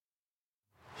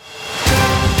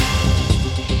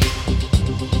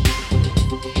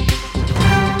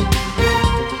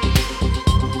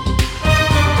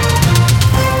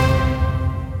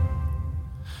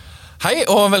Hei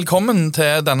og velkommen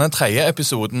til denne tredje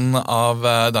episoden av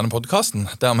denne podcasten,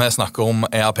 der vi snakker om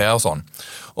ERP og sånn.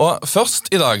 Og først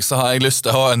I dag så har jeg lyst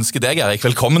til å ønske deg, Eirik,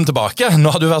 velkommen tilbake.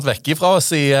 Nå har du vært vekke fra oss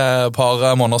I et par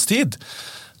måneders tid.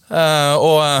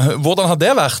 Og hvordan har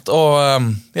det vært?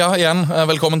 Og ja, igjen,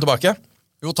 velkommen tilbake.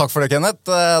 Jo, takk for det, Kenneth.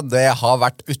 Det har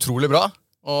vært utrolig bra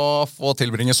å få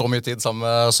tilbringe så mye tid sammen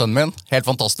med sønnen min. Helt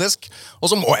fantastisk.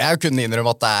 Og så må jeg kunne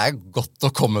innrømme at det godt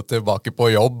å komme tilbake på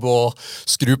jobb og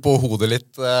skru på hodet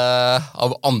litt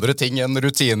av andre ting enn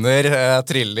rutiner,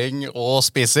 trilling og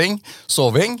spising,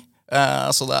 soving.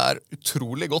 Så det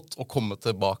utrolig godt å komme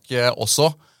tilbake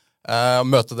også.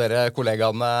 Møte dere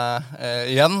kollegaene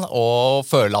igjen og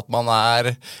føle at man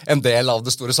en del av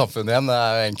det store samfunnet igjen. Det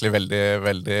egentlig veldig,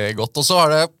 veldig godt. Og så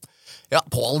har det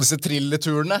på alle disse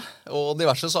trilleturene og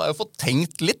diverse så har jeg fått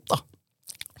tenkt litt da,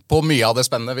 på mye av det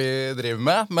spennende vi driver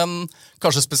med, men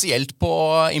kanskje spesielt på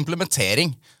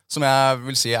implementering, som jeg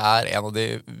vil si en av de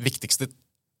viktigste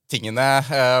tingene,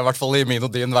 I hvert fall I min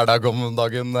og din hverdag om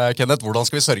dagen, Kenneth. Hvordan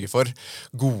skal vi sørge for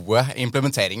gode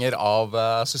implementeringer av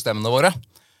systemene våre?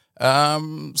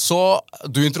 Så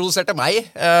du introduserte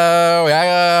meg, og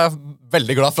jeg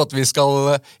veldig glad for at vi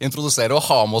skal introdusere og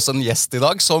ha med oss en gjest I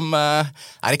dag som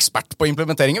ekspert på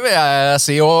implementeringer, vil jeg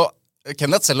si. Og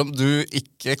Kenneth, selv om du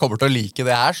ikke kommer til å like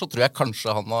det her, så tror jeg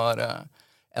kanskje han har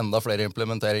enda flere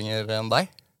implementeringer enn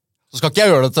deg. Så skal ikke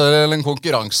jeg gjøre det til en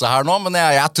konkurranse her nå, men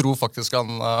jeg tror faktisk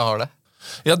han har det.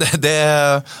 Ja,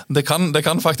 det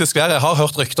kan faktisk være. Jeg har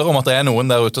hørt rykter om at det noen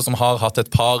der ute som har hatt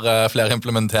et par flere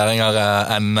implementeringer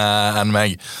enn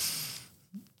meg.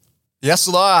 Yes,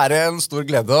 så da det en stor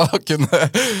glede å kunne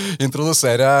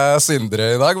introdusere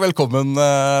Sindre I dag. Velkommen,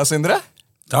 Sindre.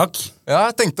 Takk. Ja,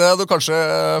 jeg tenkte du kanskje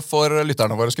for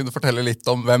lytterne våre skulle fortelle litt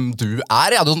om hvem du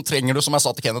Ja, du trenger du, som jeg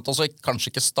sa til Kenneth, også kanskje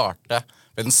ikke starte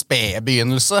ved den spede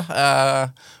begynnelse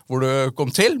hvor du kom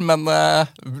til, men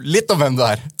litt om hvem du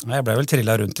Jeg ble vel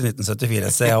trillet rundt I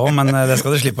 1974, ser jeg også, men det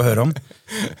skal du slippe å høre om.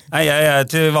 Nei, jeg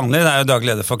til vanlig, det jo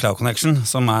daglig leder for CloudConnection,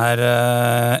 som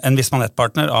en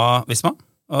Visma-nettpartner av Visma,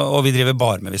 og vi driver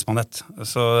bare med Visma-nett,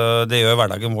 så det gjør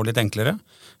hverdagen vår litt enklere.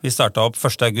 Vi startet opp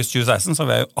 1. august 2016, så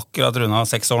vi jo akkurat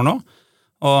rundet 6 år nå,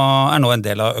 og nå en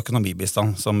del av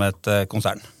økonomibistand som et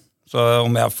konsern. Så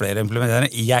om jeg har flere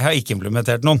implementeringer, jeg har ikke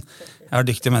implementert noen. Jeg har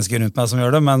dyktige mennesker rundt meg som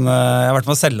gjør det, men jeg har vært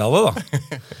med å selge alle da.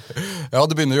 Ja,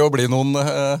 det begynner jo å bli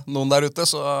noen der ute,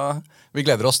 så vi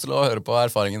gleder oss til å høre på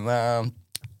erfaringene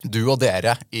du og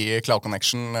dere I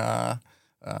CloudConnection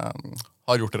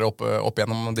har gjort dere opp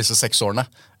gjennom disse 6 årene.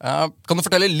 Kan du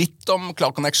fortelle litt om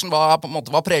CloudConnection?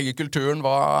 Hva preger kulturen?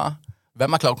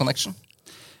 Hvem CloudConnection?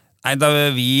 Nei, da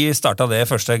vi startet det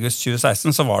 1. august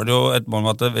 2016, så var det jo et mål om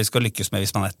at vi skal lykkes med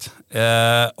Visma-nett.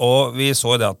 Og vi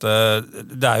så det at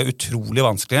det jo utrolig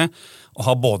vanskelig å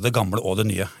ha både det gamle og det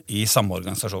nye I samme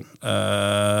organisasjon.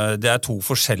 Det 2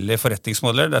 forskjellige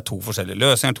forretningsmodeller, det 2 forskjellige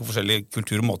løsninger, 2 forskjellige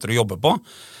kulturer og måter å jobbe på.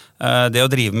 Det å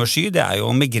drive med sky, det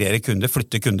jo å migrere kunder,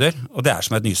 flytte kunder, og det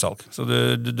som et nysalg. Så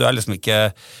du liksom ikke,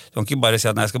 du kan ikke bare si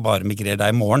at nei, jeg skal bare migrere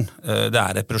deg I morgen. Det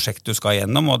et prosjekt du skal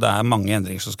gjennom, og det mange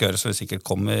endringer som skal gjøres, som vi sikkert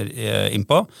kommer inn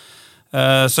på.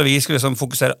 Så vi skal liksom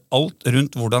fokusere alt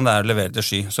rundt hvordan det å levere til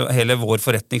sky. Så hele vår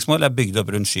forretningsmål bygd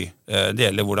opp rundt sky. Det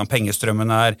gjelder hvordan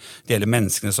pengestrømmen det gjelder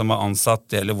menneskene som ansatt,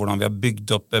 det gjelder hvordan vi har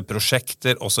bygd opp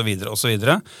prosjekter, og så videre, og så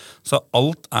videre. Så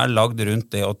alt lagd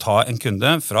rundt det å ta en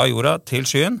kunde fra jorda til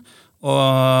skyen,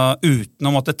 og uten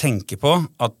å måtte tenke på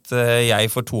at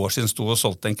jeg for 2 år siden stod og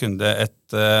solgte en kunde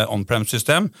et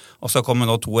on-prem-system, og så kommer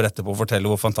nå 2 år etterpå og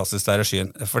fortelle hvor fantastisk det I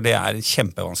skyen. For det en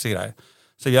kjempevanskelig greie.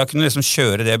 Så vi har kunnet liksom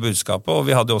kjøre det budskapet, og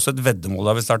vi hadde jo også et veddemål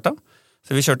da vi startet.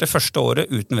 Så vi kjørte første året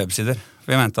uten websider.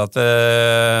 For vi mente at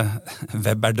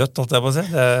web dødt, holdt jeg på å si.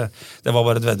 Det var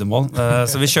bare et veddemål.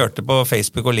 Så vi kjørte på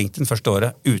Facebook og LinkedIn første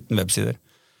året uten websider.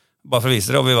 Bare for å vise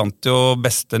det, og vi vant jo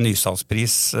beste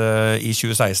nysalgspris I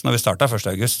 2016, og vi startet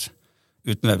 1. august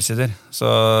uten websider. Så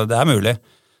det mulig.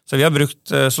 Så vi har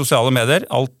brukt sosiale medier,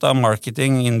 alt av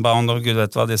marketing, inbound og gud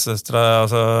vet hva disse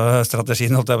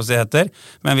strategiene holdt jeg på å si heter,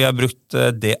 men vi har brukt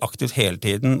det aktivt hele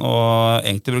tiden, og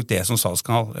egentlig brukt det som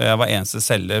salgskanal. Jeg var eneste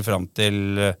selger frem til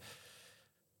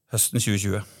høsten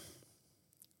 2020.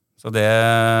 Så det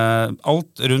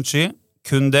alt rundt sky,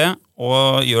 kun det,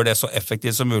 og gjør det så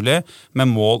effektivt som mulig,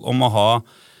 med mål om å ha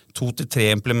 2 til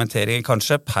 3 implementeringer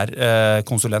kanskje per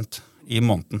konsulent I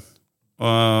måneden.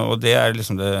 Og det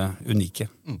liksom det unike.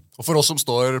 Og for oss som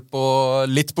står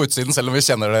litt på utsiden, selv om vi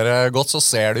kjenner dere godt, så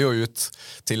ser det jo ut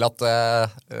til at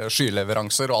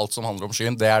skyleveranser og alt som handler om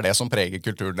skyen, det det som preger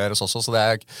kulturen deres også, så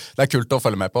det kult å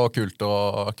følge med på og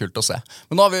kult å se.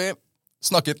 Men nå har vi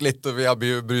snakket litt, vi har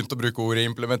begynt å bruke ordet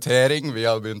implementering, vi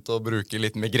har begynt å bruke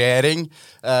litt migrering.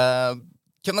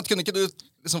 Kenneth, kunne ikke du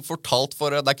liksom fortalt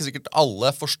for, det ikke sikkert alle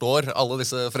forstår alle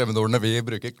disse fremmedordene vi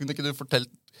bruker, kunne ikke du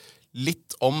fortalt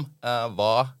litt om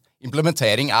hva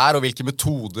implementering og hvilke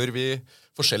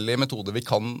forskjellige metoder vi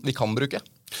kan bruke?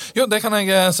 Jo, det kan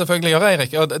jeg selvfølgelig gjøre,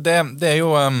 Eirik. Og det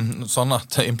jo sånn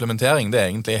at implementering, det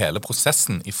egentlig hele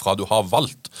prosessen ifra du har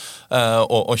valgt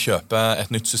å kjøpe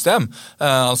et nytt system.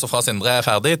 Altså fra Sindre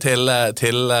ferdig til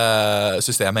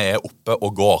systemet oppe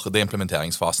og går. Det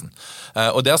implementeringsfasen.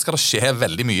 Og der skal det skje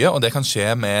veldig mye, og det kan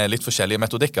skje med litt forskjellige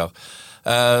metodikker.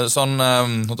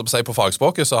 På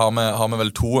fagspråket så har vi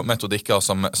vel 2 metodikker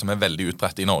som veldig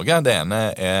utbredt i Norge. Det ene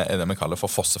det vi kaller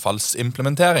for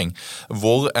fossefallsimplementering,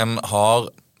 hvor en har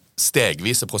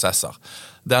stegvise prosesser.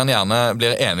 Der en gjerne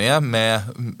blir enige med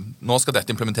nå skal dette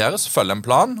implementeres, følge en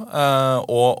plan,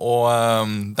 og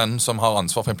den som har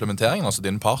ansvar for implementeringen, altså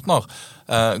din partner,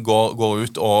 går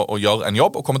ut og gjør en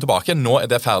jobb og kommer tilbake. Nå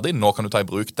det ferdig, nå kan du ta i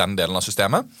bruk den delen av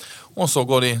systemet. Og så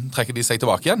trekker de seg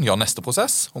tilbake igjen, gjør neste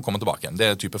prosess og kommer tilbake igjen.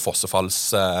 Det type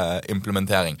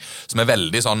fossefallsimplementering, som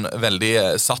veldig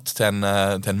satt til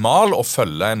en mal og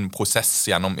følge en prosess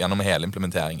gjennom hele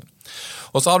implementeringen.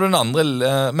 Og så har du den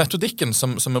andre metodikken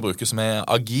som vi bruker, som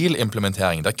agil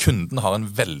implementering, der kunden har en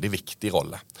veldig viktig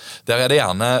rolle. Der det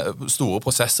gjerne store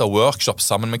prosesser, workshops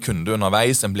sammen med kunde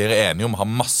underveis, en blir enige om å ha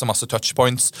masse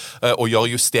touchpoints og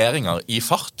gjøre justeringer i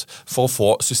fart for å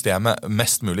få systemet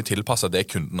mest mulig tilpasset det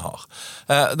kunden har.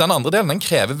 Den andre delen den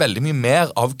krever veldig mye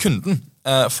mer av kunden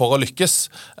for å lykkes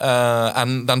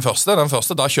enn den første. Den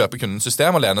første, da kjøper kunden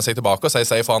system og lener seg tilbake og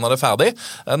sier for han det ferdig.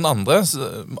 Den andre,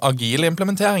 agile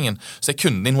implementeringen, så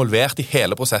kunden involvert i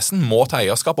hele prosessen, må ta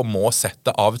eierskap og må sette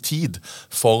av tid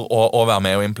for å være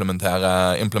med og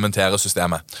implementere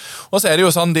systemet. Og så det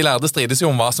jo sånn, de lærde strides jo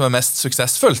om hva som mest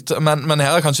suksessfullt, men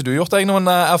her har kanskje du gjort deg noen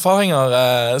erfaringer,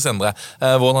 Sindre,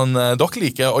 hvordan dere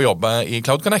liker å jobbe i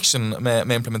CloudConnection med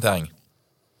implementering.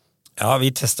 Ja,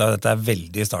 vi testet dette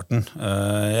veldig i starten.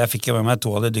 Jeg fikk med meg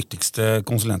 2 av de dyktigste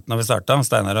konsulentene vi startet,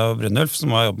 Steinar og Brynulf,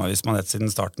 som har jobbet med Vismanet siden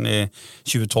starten i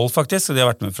 2012 faktisk, og de har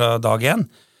vært med fra dag 1.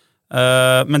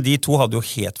 Men de 2 hadde jo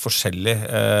helt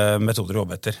forskjellige metoder å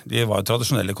jobbe etter. De var jo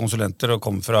tradisjonelle konsulenter og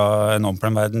kom fra en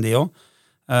on-prem-verden de også.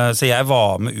 Så jeg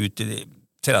var med ut i de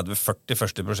 30-40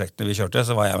 første prosjektene vi kjørte,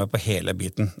 så var jeg med på hele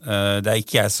biten. Det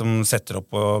ikke jeg som setter opp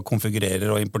og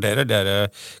konfigurerer og importerer, det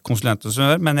konsulentene som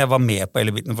gjør, men jeg var med på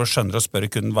hele biten for å skjønne og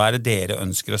spørre kunden, hva det dere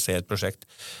ønsker å se i et prosjekt?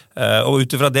 Og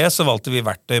utifra det så valgte vi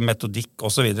verktøy, metodikk og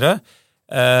så videre.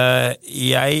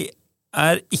 Jeg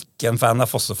ikke en fan av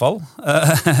fossefall.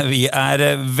 Vi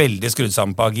veldig skrudd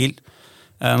sammen på agil.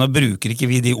 Nå bruker ikke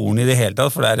vi de ordene i det hele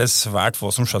tatt, for det svært få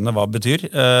som skjønner hva det betyr.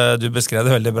 Du beskrev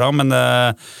det veldig bra, men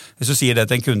hvis du sier det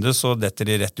til en kunde, så detter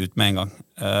de rett ut med en gang.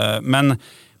 Men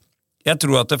jeg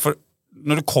tror at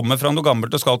når du kommer fra noe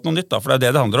gammelt og skal til noe nytt, da, for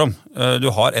det det handler om. Du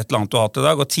har et eller annet du har hatt i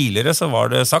dag, og tidligere så var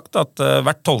det sagt at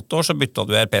hvert 12. år så bytta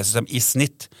du ERP-system i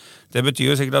snitt. Det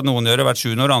betyr jo sikkert at noen gjør det hvert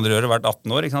 7 år, andre gjør det hvert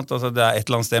 18 år, ikke sant? Altså, det et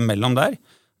eller annet sted mellom der.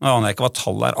 Nå aner jeg ikke hva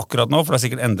tallet akkurat nå, for det har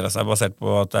sikkert endret seg basert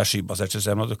på at det skybasert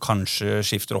system, og at du kanskje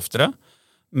skifter oftere.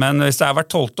 Men hvis det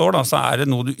hvert 12. år, da, så det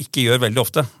noe du ikke gjør veldig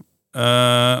ofte.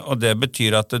 Og det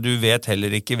betyr at du vet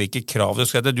heller ikke hvilke krav du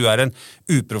skal sette. Du en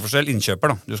uprofesjonell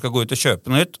innkjøper. Da. Du skal gå ut og kjøpe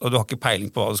noe nytt, og du har ikke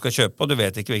peiling på hva du skal kjøpe, og du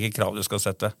vet ikke hvilke krav du skal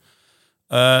sette.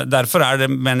 Derfor det,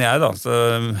 mener jeg da,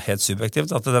 helt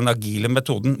subjektivt, at den agile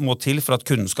metoden må til for at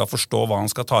kunden skal forstå hva han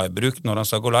skal ta i bruk når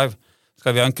han skal gå live.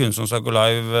 Skal vi ha en kunde som skal gå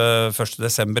live 1.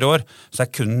 desember i år, så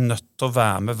kunden nødt til å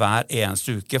være med hver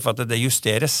eneste uke for at det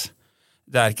justeres.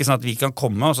 Det ikke sånn at vi kan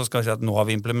komme, og så skal vi si at nå har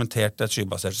vi implementert et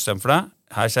skybasert system for deg.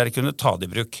 Her kjære kunde, ta det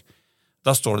i bruk.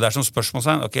 Da står det der som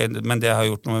spørsmålstegn, ok, men det har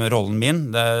gjort noe med rollen min.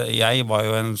 Jeg var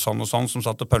jo en sånn og sånn som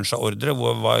satt og punchet ordre,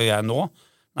 hvor var jeg nå?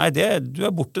 Nei, du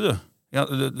borte, du. Ja,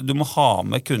 du må ha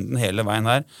med kunden hele veien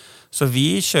her. Så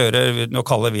vi kjører, nå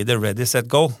kaller vi det ready,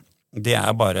 set, go. Det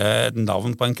bare et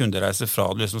navn på en kundereise fra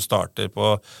du liksom starter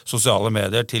på sosiale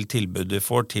medier til tilbud du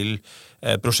får, til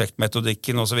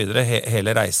prosjektmetodikken og så videre,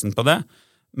 hele reisen på det.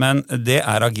 Men det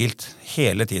agilt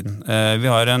hele tiden.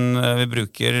 Vi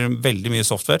bruker veldig mye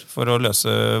software for å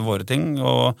løse våre ting,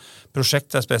 og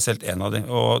prosjekt spesielt en av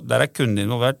dem. Og der kunden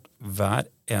involvert hver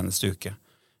eneste uke.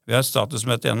 Vi har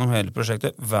statusmøte gjennom hele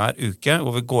prosjektet hver uke,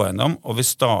 hvor vi går gjennom, og vi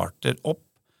starter opp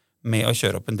med å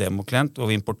kjøre opp en demoklient,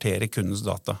 og vi importerer kundens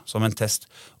data som en test.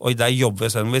 Og der jobber vi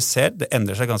selv, og vi ser det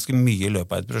endrer seg ganske mye i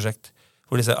løpet av et prosjekt.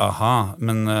 Hvor de sier, aha,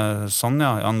 men sånn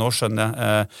ja, nå skjønner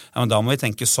jeg. Ja, men da må vi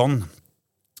tenke sånn.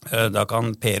 Da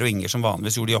kan Per og Inger som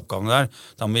vanligvis gjorde de oppgavene der,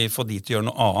 da må vi få de til å gjøre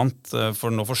noe annet,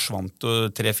 for nå forsvant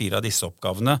 3-4 av disse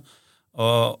oppgavene.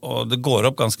 Og det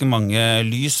går opp ganske mange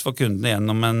lys for kundene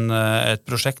gjennom et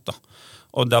prosjekt da.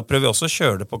 Og da prøver vi også å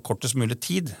kjøre det på kortest mulig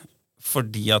tid,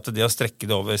 fordi at det å strekke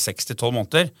det over 6-12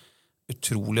 måneder,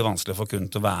 utrolig vanskelig for kunden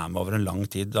til å være med over en lang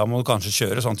tid. Da må du kanskje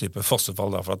kjøre sånn type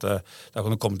fossefall, da, for at da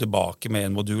kan du komme tilbake med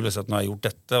en modul og si at nå har jeg gjort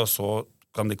dette, og så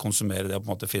kan de konsumere det og på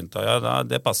en måte finne ut av, ja,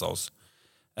 det passer oss.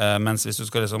 Mens hvis du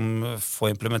skal liksom få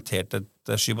implementert et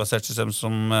skybasert system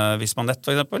som Visma.net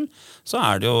for eksempel, så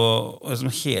det jo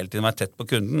liksom hele tiden være tett på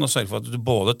kunden og sørge for at du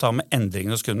både tar med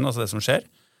endringene hos kunden, altså det som skjer,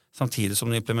 samtidig som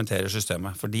du implementerer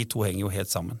systemet, for de to henger jo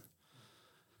helt sammen.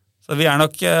 Så vi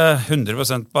nok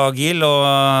 100% på agil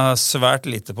og svært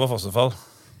lite på fossefall.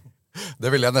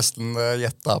 Det ville jeg nesten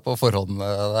gjette på forhånd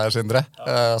der, Sindre.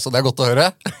 Så det godt å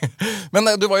høre. Men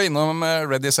du var jo innom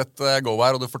Ready, Set, Go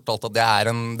her, og du fortalte at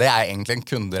det egentlig en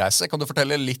kundereise. Kan du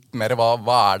fortelle litt mer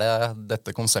hva det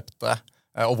dette konseptet,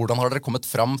 og hvordan har dere kommet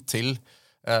fram til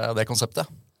det konseptet?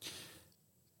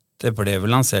 Det ble vel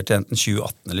lansert i enten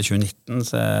 2018 eller 2019,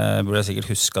 så jeg burde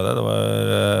sikkert huske det. Det var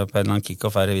på en eller annen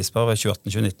kick-off her i Vispa,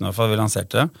 2018-2019 i hvert fall, vi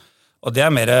lanserte det. Og det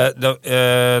mer,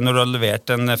 når du har levert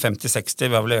en 50-60,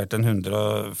 vi har vel levert en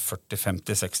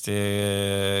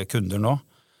 140-50-60 kunder nå,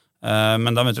 men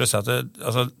da begynner du å si at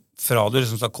altså, fra du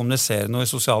liksom skal kommunisere noe i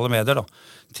sosiale medier da,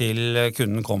 til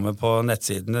kunden kommer på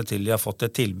nettsidene, til de har fått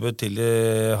et tilbud, til de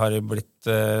har blitt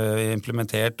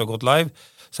implementert og gått live,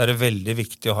 så det veldig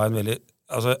viktig å ha en veldig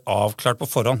avklart på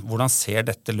forhånd, hvordan ser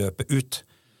dette løpet ut?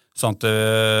 Sånn at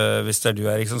hvis det du,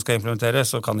 Eirik, som skal implementere,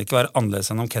 så kan det ikke være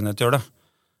annerledes enn om Kenneth gjør det.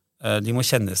 De må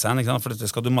kjenne seg igjen, ikke sant? For dette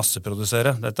skal du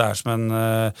masseprodusere. Dette som en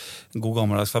god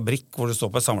gammeldags fabrikk, hvor du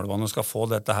står på et samlebånd og skal få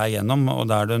dette her gjennom, og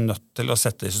da du nødt til å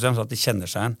sette det i system, så at de kjenner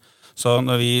seg igjen. Så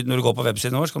når du går på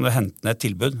websiden vår, så kan du hente ned et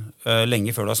tilbud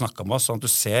lenge før du har snakket med oss, sånn at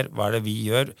du ser hva det vi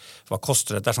gjør, hva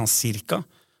koster dette sånn cirka.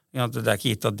 Ja, det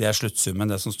ikke gitt at det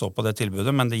sluttsummen det som står på det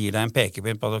tilbudet, men det gir deg en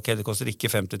pekepinn på at ok, det koster ikke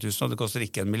 50 000, og det koster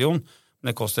ikke 1 million, men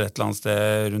det koster et eller annet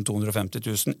sted rundt 250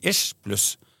 000 ish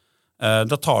pluss.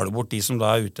 Da tar du bort de som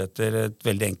da ute etter et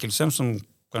veldig enkelt system, som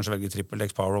kanskje velger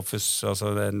TrippelX, Power Office, altså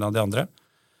en av de andre.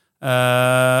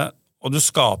 Og du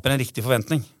skaper en riktig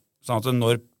forventning, sånn at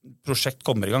når prosjekt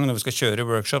kommer i gang, når vi skal kjøre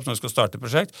workshops, når vi skal starte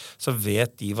prosjekt, så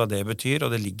vet de hva det betyr,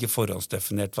 og det ligger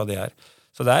forhåndsdefinert hva det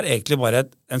Så det egentlig bare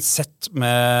en sett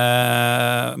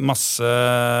med masse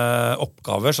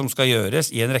oppgaver som skal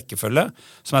gjøres i en rekkefølge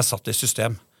som satt i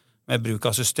system. Med bruk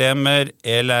av systemer,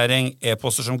 e-læring,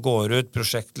 e-poster som går ut,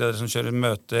 prosjektledere som kjører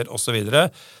møter og så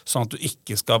videre, sånn at du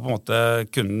ikke skal på en måte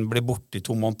kunden bli borte i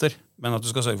 2 måneder, men at du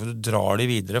skal sørge for at du drar de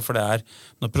videre, for det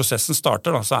når prosessen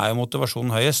starter da, så jo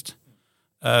motivasjonen høyest.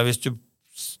 Hvis du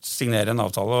signerer en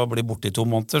avtale og blir borte i 2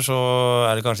 måneder, så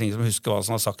det kanskje ingen som husker hva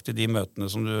som har sagt i de møtene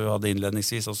som du hadde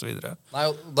innledningsvis og så videre. Nei,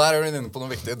 der du inne på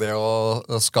noe viktig, det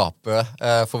å skape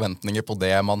forventninger på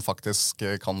det man faktisk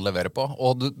kan levere på.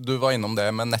 Og du var innom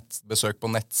det med besøk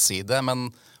på nettside, men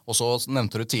også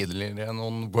nevnte du tidligere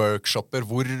noen workshopper.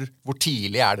 Hvor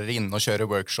tidlig dere inne og kjører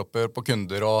workshopper på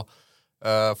kunder og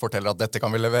forteller at dette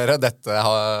kan vi levere, dette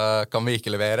kan vi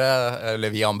ikke levere, eller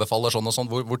vi anbefaler sånn og sånn.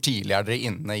 Hvor tidlig dere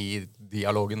inne i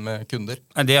dialogen med kunder?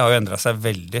 Det har jo endret seg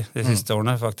veldig de siste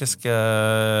årene, faktisk.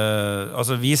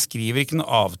 Altså, vi skriver ikke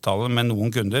noen avtale med noen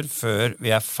kunder før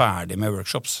vi ferdig med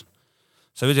workshops.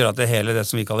 Så det betyr at hele det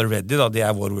som vi kaller ready, da, det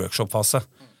vår workshop-fase.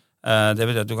 Det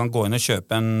betyr at du kan gå inn og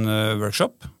kjøpe en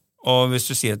workshop, og hvis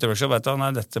du sier etter workshop, vet du,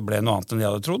 nei, dette ble noe annet enn de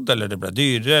hadde trodd, eller det ble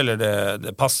dyrere, eller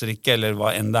det passer ikke, eller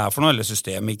hva enn det for noe, eller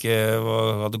systemet ikke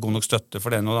hadde god nok støtte for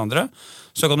det ene og det andre,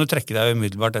 så kan du trekke deg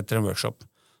umiddelbart etter en workshop.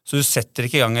 Så du setter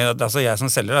ikke i gang, altså jeg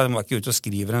som selger, jeg må ikke ut og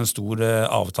skrive en stor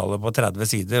avtale på 30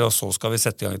 sider, og så skal vi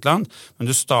sette i gang et eller annet, men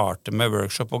du starter med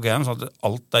workshop og game, sånn at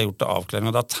alt gjort til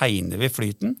avklaring, og da tegner vi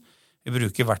flyten, vi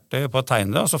bruker verktøy på å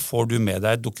tegne det, og så får du med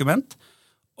deg et dokument,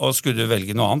 og skulle du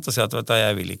velge noe annet og si at vet du,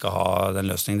 jeg vil ikke ha den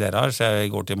løsningen dere har, så jeg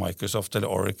går til Microsoft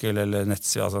eller Oracle eller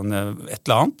nettside, altså et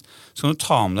eller annet, så kan du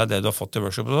ta med deg det du har fått i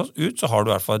workshopet ut, så har du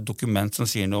i hvert fall et dokument som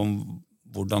sier noe om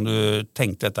hvordan du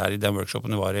tenkte dette i den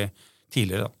workshopen du var i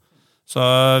tidligere. Da. Så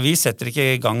vi setter ikke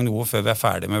i gang noe før vi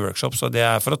ferdig med workshops, og det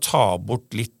for å ta bort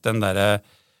litt den der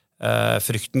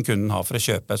frykten kunden har for å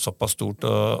kjøpe et såpass stort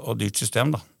og dyrt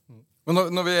system. Da. Men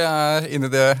når vi inne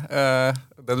i det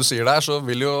du sier der, så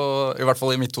vil jo, i hvert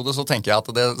fall i mitt hode, så tenker jeg at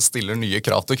det stiller nye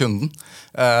krav til kunden,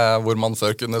 hvor man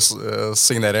før kunne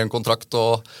signere en kontrakt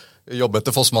og jobbe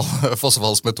etter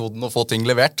fossefallsmetoden og få ting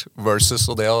levert, versus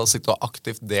og det å sitte og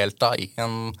aktivt delta i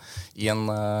en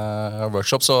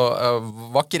workshop. Så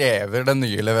hva krever den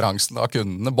nye leveransen av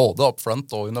kundene, både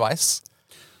upfront og underveis?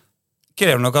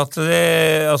 krever nok at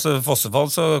fossefall,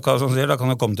 så kan, som sier, da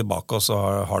kan du komme tilbake, og så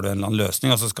har du en eller annen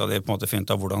løsning, og så skal de på en måte finne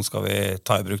ut av hvordan skal vi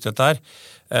ta i bruk dette her.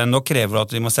 Nå krever det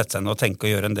at de må sette seg ned og tenke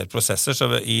og gjøre en del prosesser, så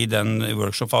i den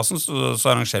workshop-fasen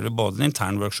så arrangerer vi både en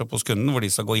intern workshop hos kunden, hvor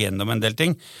de skal gå gjennom en del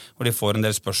ting, hvor de får en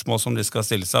del spørsmål som de skal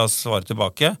stille seg og svare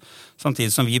tilbake,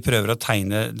 samtidig som vi prøver å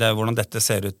tegne hvordan dette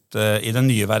ser ut i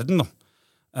den nye verden.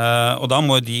 Og da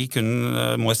må de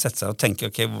må sette seg og tenke,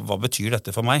 ok, hva betyr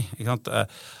dette for meg? Ikke sant?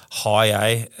 Har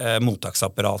jeg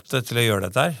mottaksapparatet til å gjøre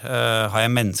dette her? Har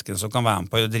jeg menneskene som kan være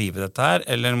med på å drive dette her?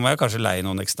 Eller må jeg kanskje leie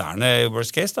noen eksterne i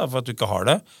worst case da, for at du ikke har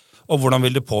det? Og hvordan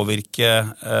vil det påvirke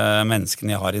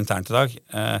menneskene jeg har internt i dag?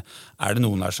 Det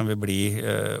noen her som vil bli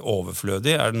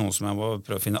overflødig? Det noen som jeg må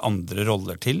prøve å finne andre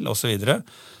roller til, og så videre?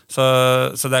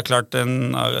 Så det klart,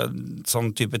 en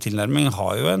sånn type tilnærming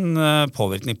har jo en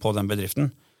påvirkning på den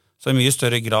bedriften. Så i mye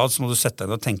større grad så må du sette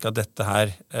deg og tenke at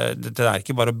dette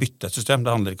ikke bare å bytte et system, det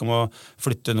handler ikke om å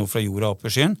flytte noe fra jorda opp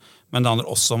i skyen, men det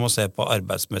handler også om å se på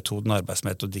arbeidsmetoden,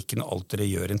 arbeidsmetodikken og alt dere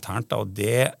gjør internt, og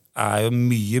det jo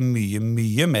mye, mye,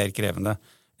 mye mer krevende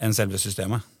enn selve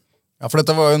systemet. Ja, for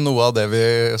dette var jo noe av det vi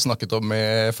snakket om i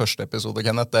første episode,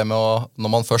 Kenneth, det med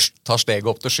når man først tar steget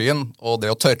opp til skyen, og det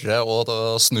å tørre å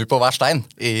snu på hver stein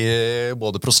i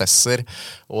både prosesser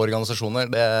og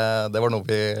organisasjoner, det var noe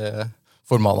vi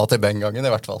formana til den gangen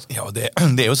i hvert fall. Ja,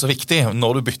 det jo så viktig.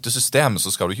 Når du bytter system,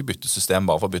 så skal du ikke bytte system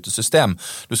bare for å bytte system.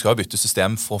 Du skal bytte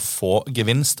system for å få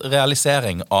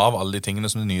gevinstrealisering av alle de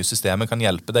tingene som det nye systemet kan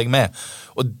hjelpe deg med.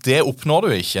 Og det oppnår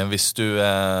du ikke hvis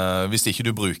ikke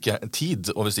du bruker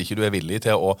tid, og hvis ikke du villig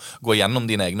til å gå gjennom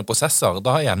dine egne prosesser.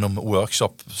 Da gjennom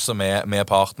workshop som med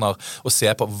partner, og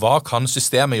se på hva kan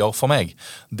systemet gjøre for meg.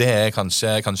 Det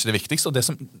kanskje det viktigste, og det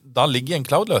som da ligger i en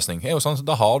cloud-løsning, jo sånn at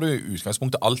da har du i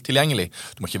utgangspunktet alt tilgjengelig.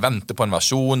 Du må ikke vente på en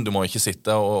versjon, du må ikke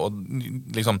sitte og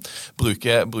liksom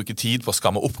bruke tid på å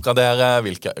skamme oppgradere,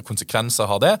 hvilke konsekvenser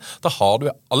har det. Da har du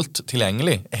alt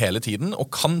tilgjengelig hele tiden, og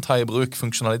kan ta i bruk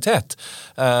funksjonalitet.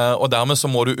 Og dermed så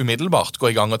må du umiddelbart gå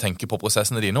i gang og tenke på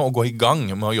prosessene dine, og gå i gang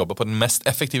med å jobbe på den mest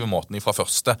effektive måten fra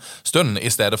første stund,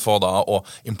 i stedet for da å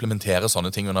implementere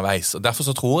sånne ting underveis. Og derfor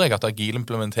så tror jeg at agil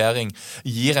implementering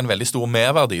gir en veldig stor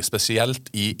merverdi, spesielt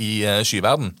i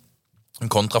skyverden,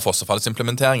 kontra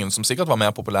fossefallsimplementeringen, som sikkert var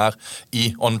mer populær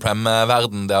i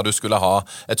on-prem-verden, der du skulle ha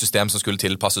et system som skulle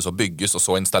tilpasses og bygges, og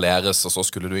så installeres, og så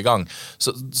skulle du i gang.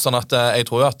 Sånn at jeg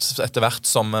tror at etter hvert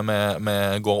som vi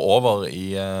går over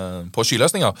på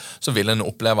skyløsninger, så vil en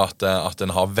oppleve at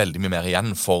en har veldig mye mer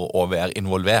igjen for å være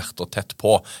involvert og tett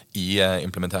på i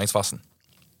implementeringsfasen.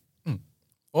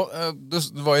 Og du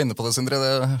var inne på det, Sindre,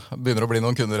 det begynner å bli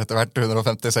noen kunder etter hvert,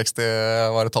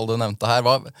 150-60 var det tall du nevnte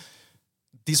her.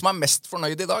 De som mest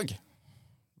fornøyd i dag,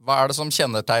 hva det som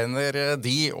kjennetegner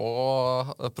de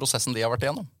og prosessen de har vært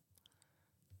igjennom?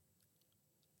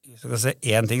 Hvis jeg skal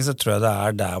se en ting, så tror jeg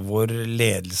det der hvor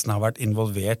ledelsen har vært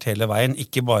involvert hele veien,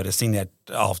 ikke bare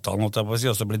signert avtalen,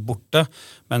 også blitt borte,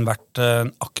 men vært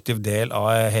en aktiv del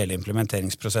av hele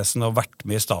implementeringsprosessen og vært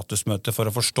med i statusmøtet for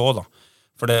å forstå da.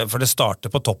 For det starter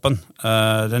på toppen.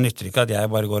 Det nytter ikke at jeg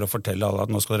bare går og forteller alle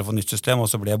at nå skal dere få nytt system, og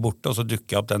så blir jeg borte, og så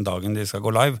dukker jeg opp den dagen de skal gå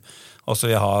live, og så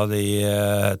vil jeg ha de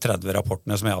 30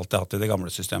 rapportene som jeg alltid har hatt i det gamle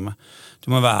systemet.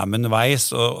 Du må være med underveis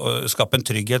og skape en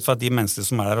trygghet for at de menneskene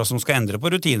som der, og som skal endre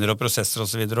på rutiner og prosesser og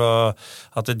så videre,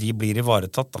 og at de blir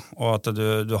ivaretatt, da, og at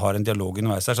du har en dialog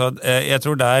underveis her. Så jeg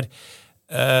tror der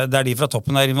de fra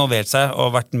toppen har involvert seg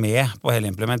og vært med på hele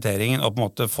implementeringen og på en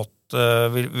måte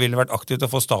ville vært aktivt til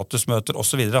å få statusmøter og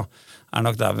så videre,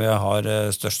 nok der vi har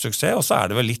størst suksess. Og så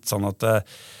det vel litt sånn at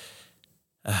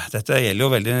dette gjelder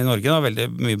jo veldig i Norge, da, veldig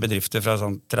mye bedrifter fra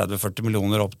sånn 30-40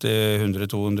 millioner opp til 100,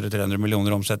 200, 300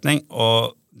 millioner omsetning,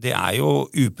 og det jo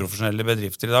uprofesjonelle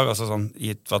bedrifter i dag, altså sånn,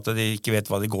 gitt at de ikke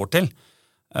vet hva de går til.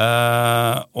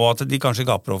 Og at de kanskje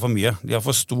gaper over for mye. De har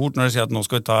for stort når de sier at nå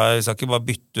skal vi skal ikke bare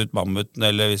bytte ut mammuten,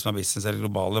 eller hvis man er business eller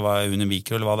globale, under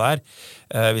mikro eller hva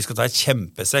det vi skal ta et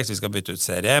kjempeseks, vi skal bytte ut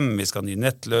CRM, vi skal ha ny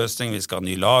nettløsning, vi skal ha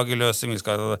ny lagerløsning,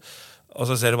 og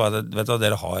så ser du bare, vet du,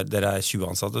 dere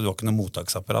 20 ansatte, du har ikke noe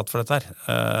mottaksapparat for dette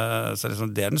her. Så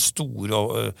liksom, det den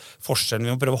store forskjellen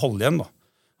vi må prøve å holde igjen da.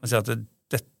 Man sier at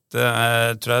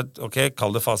tror jeg, ok,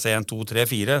 kall det fase 1, 2, 3,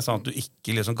 4, sånn at du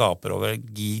ikke liksom gaper over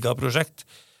gigaprosjekt,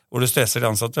 hvor du stresser de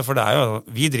ansatte, for det jo,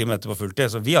 vi driver med dette på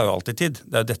fulltid, så vi har jo alltid tid,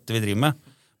 det jo dette vi driver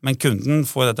med, men kunden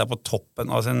får dette på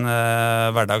toppen av sin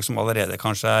hverdag, som allerede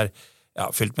kanskje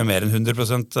fylt med mer enn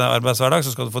 100% arbeidshverdag,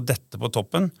 så skal du få dette på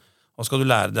toppen, og skal du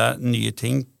lære deg nye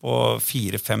ting på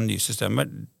 4-5 nye systemer,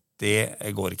 det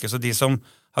går ikke. Så de som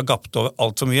har gapt over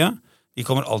alt så mye, de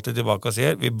kommer alltid tilbake og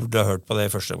sier, vi burde ha hørt på det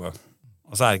i første gang.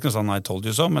 Og så det ikke noe sånn I told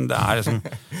you so, men det liksom,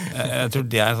 jeg tror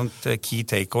det en sånn key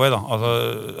takeaway da. Altså,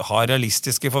 ha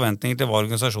realistiske forventninger til hva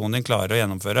organisasjonen din klarer å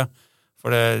gjennomføre,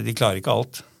 for de klarer ikke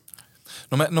alt.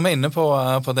 Når vi inne på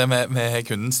det med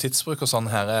kundens tidsbruk og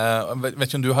sånn her, vet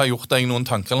ikke om du har gjort deg noen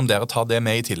tanker om dere tar det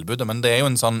med I tilbudet, men det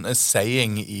jo en sånn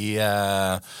saying I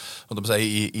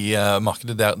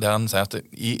markedet der han sier at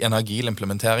I en agil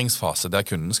implementeringsfase der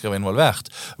kunden skal være involvert,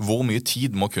 hvor mye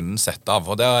tid må kunden sette av?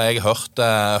 Og der har jeg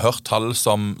hørt tall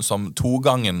som 2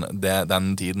 gangen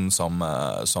den tiden som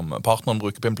partneren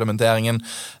bruker på implementeringen.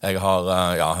 Jeg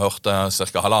har hørt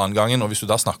cirka 1,5 gangen, og hvis du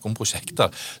da snakker om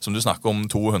prosjekter, som du snakker om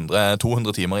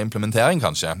 200 timer implementering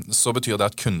kanskje, så betyr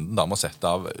det at kunden da må sette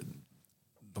av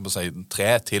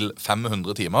 300 til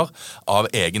 500 timer av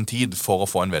egen tid for å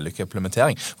få en vellykket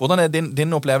implementering. Hvordan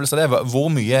din opplevelse av det? Hvor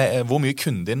mye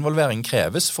kundeinvolvering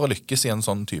kreves for å lykkes I en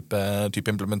sånn type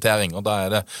implementering? Og da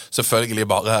det selvfølgelig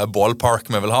bare ballpark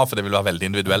vi vil ha, for det vil være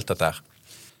veldig individuelt dette her.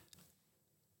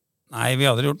 Nei, vi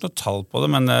hadde gjort noe tall på det,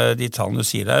 men de tallene du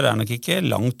sier der nok ikke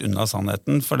langt unna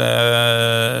sannheten, for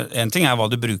en ting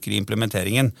hva du bruker I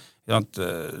implementeringen.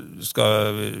 Hvis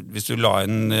du la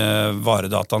inn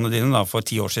varedataene dine da, for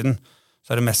 10 år siden,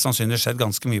 så det mest sannsynlig skjedd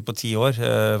ganske mye på 10 år.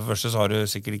 Først så har du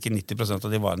sikkert ikke 90%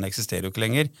 av de varene eksisterer jo ikke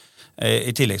lenger.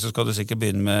 I tillegg så skal du sikkert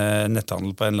begynne med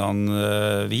netthandel på en eller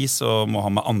annen vis, og må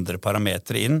ha med andre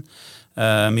parametre inn.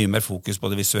 Mye mer fokus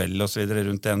på det visuelle og så videre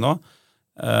rundt det nå.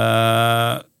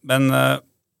 Men hva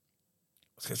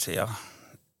skal jeg si, ja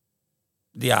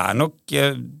de nok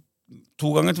 2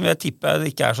 ganger vil jeg tippe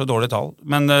det ikke så dårlig tall,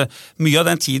 men mye av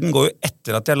den tiden går jo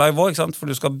etter at det live også, ikke sant? For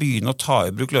du skal begynne å ta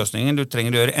I bruk løsningen, du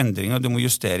trenger å gjøre endringer, og du må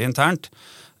justere internt,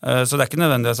 så det ikke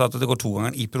nødvendigvis at det går 2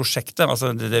 ganger I prosjektet,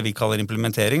 altså det vi kaller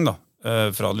implementering da,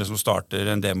 fra du liksom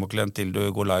starter en demoklient til du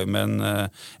går live med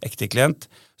en ekte klient,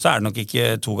 så det nok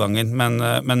ikke 2 ganger,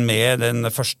 men med den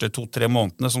første 2-3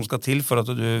 månedene som skal til for at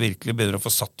du virkelig begynner å få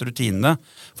satt rutinene,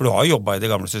 for du har jobbet I det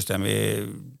gamle systemet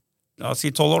I si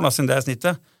 12 år da, siden det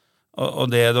snittet,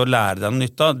 og det å lære deg noe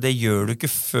nytt da, det gjør du ikke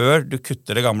før du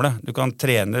kutter det gamle. Du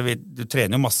trener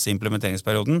jo masse I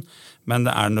implementeringsperioden, men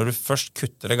det når du først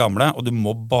kutter det gamle, og du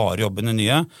må bare jobbe med det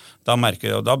nye, da merker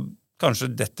du, og da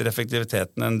kanskje detter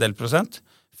effektiviteten en del prosent,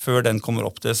 før den kommer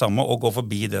opp til det samme, og går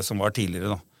forbi det som var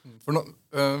tidligere da. For nå,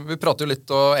 vi prater jo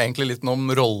egentlig litt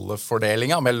om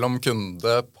rollefordelingen mellom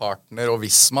kunde, partner og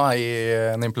Visma I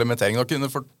en implementering. Da kunne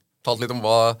du fortalt litt om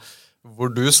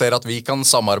hvor du ser at vi kan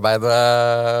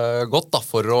samarbeide godt da,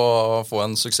 for å få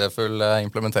en suksessfull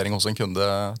implementering hos en kunde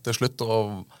til slutt,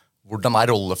 og hvordan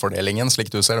rollefordelingen slik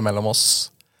du ser det mellom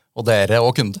oss og dere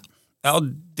og kunde? Ja,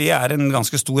 og det en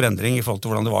ganske stor endring I forhold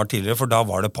til hvordan det var tidligere, for da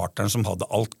var det partneren som hadde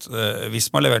alt. Hvis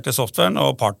man leverte softwaren,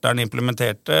 og partneren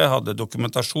implementerte, hadde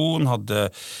dokumentasjon, hadde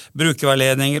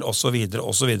brukerveiledninger, og så videre,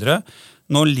 og så videre.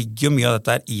 Nå ligger jo mye av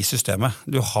dette I systemet.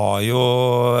 Du har jo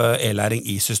e-læring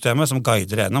I systemet som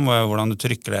guider gjennom hvordan du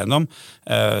trykker det gjennom.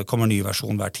 Kommer ny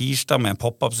versjon hver tirsdag med en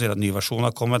pop-up som sier at ny versjon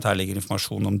har kommet. Her ligger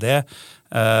informasjon om det.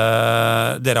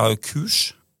 Dere har jo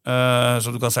kurs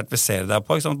så du kan sertifisere deg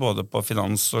på, ikke sant? Både på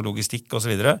finans og logistikk og så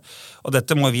videre. Og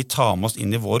dette må vi ta med oss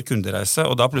inn I vår kundereise,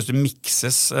 og da plutselig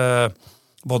mikses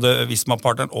både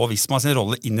Visma-partneren og Visma sin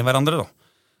rolle inn I hverandre da.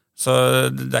 Så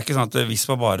det ikke sånn at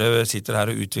Visma bare sitter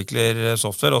her og utvikler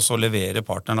software, og så leverer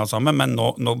partneren alt sammen, men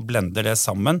nå blender det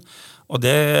sammen, og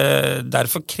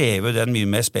derfor krever det en mye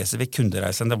mer spesifikk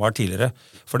kundereise enn det var tidligere.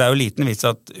 For det jo liten vits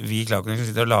at vi I CloudConnection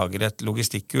sitter og lager et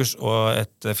logistikkurs og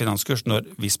et finanskurs når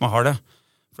Visma har det.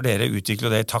 For dere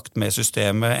utvikler det I takt med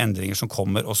systemet, endringer som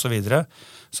kommer og så videre.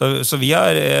 Så vi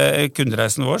har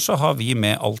kundereisen vår, så har vi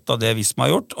med alt av det Visma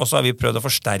har gjort, og så har vi prøvd å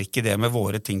forsterke det med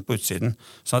våre ting på utsiden,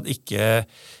 sånn at det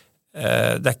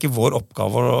ikke vår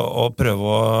oppgave å prøve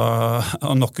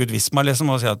å knokke ut Visma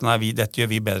liksom, og si at nei, dette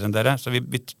gjør vi bedre enn dere, så vi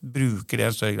bruker det I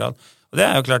en større grad. Og det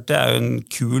jo klart, det jo en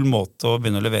kul måte å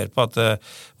begynne å levere på, at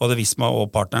både Visma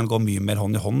og partneren går mye mer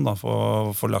hånd I hånd da,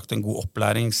 for å få lagt en god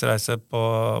opplæringsreise på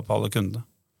alle kundene.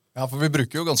 Ja, for vi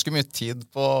bruker jo ganske mye tid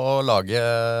på å lage,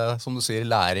 som du sier,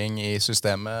 læring I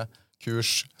systemet,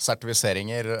 kurs,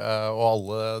 sertifiseringer og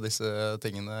alle disse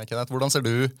tingene, Kenneth. Hvordan ser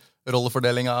du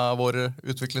rollefordelingen vår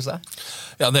utvikle seg?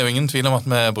 Ja, det jo ingen tvil om at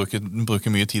vi bruker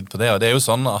mye tid på det, og det jo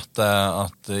sånn at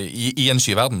I en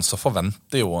skyverden så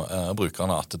forventer jo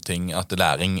brukerne at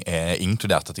læring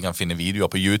inkludert, at de kan finne videoer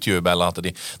på YouTube, eller at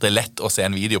det lett å se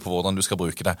en video på hvordan du skal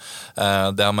bruke det.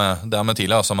 Der vi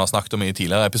tidligere, som vi har snakket om I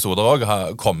tidligere episoder også,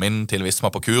 har kommet inn til Visma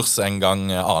på kurs en gang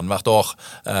annethvert år,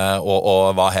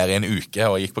 og var her I en uke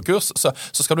og gikk på kurs, så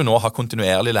skal du nå ha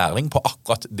kontinuerlig læring på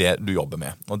akkurat det du jobber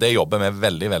med. Og det jobber vi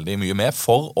veldig, veldig veldig mye med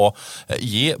for å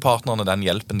gi partnerne den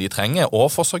hjelpen de trenger,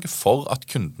 og for å sørge for at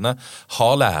kundene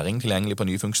har læring tilgjengelig på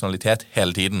ny funksjonalitet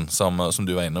hele tiden, som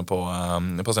du var inne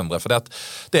på Sindre. For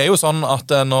det jo sånn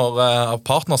at når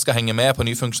partner skal henge med på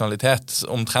ny funksjonalitet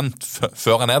omtrent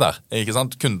før han der, ikke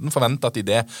sant? Kunden forventer at i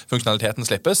det funksjonaliteten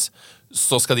slippes,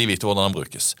 så skal de vite hvordan den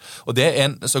brukes. Og det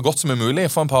så godt som mulig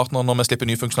for en partner når vi slipper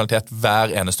ny funksjonalitet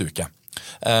hver eneste uke.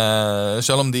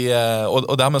 Selv om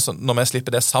og dermed når vi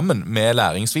slipper det sammen med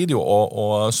læringsvideo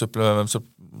og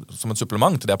som et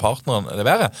supplement til det partneren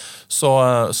leverer,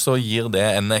 så gir det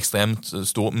en ekstremt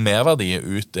stor merverdi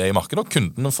ut i markedet, og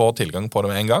kundene får tilgang på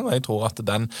det med en gang, og jeg tror at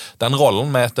den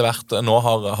rollen vi etter hvert nå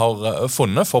har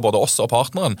funnet for både oss og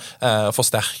partneren,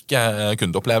 forsterker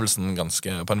kundeopplevelsen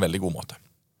på en veldig god måte.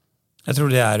 Jeg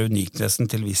tror det uniknesten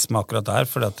til Visma akkurat der,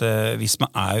 for Visma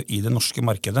jo i det norske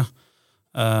markedet.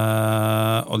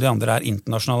 Og de andre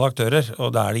internasjonale aktører,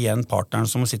 og da det igjen partneren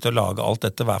som må sitte og lage alt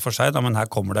dette hver for seg, men her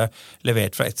kommer det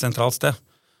levert fra et sentralt sted.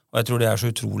 Og jeg tror det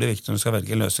så utrolig viktig når du skal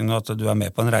velge en løsning, at du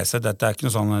med på en reise. Dette ikke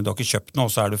noe sånn, du har ikke kjøpt noe,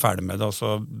 og så du ferdig med det, og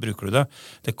så bruker du det.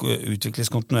 Det utvikles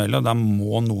kontinuerlig, og da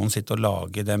må noen sitte og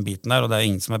lage den biten der, og det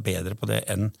ingen som bedre på det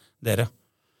enn dere.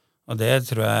 Og det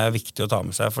tror jeg viktig å ta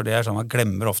med seg, for det sånn man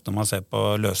glemmer ofte når man ser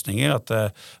på løsninger, at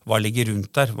hva ligger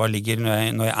rundt der? Hva ligger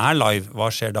når jeg live? Hva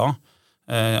skjer da?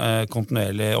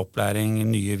 Kontinuerlig opplæring,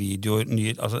 nye videoer,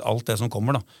 altså alt det som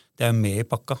kommer da, det med i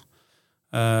pakka.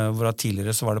 Hvor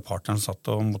tidligere så var det partneren som satt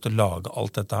og måtte lage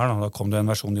alt dette her, da kom det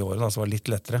en versjon i året da, så var det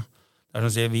litt lettere. Det som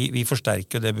å si, vi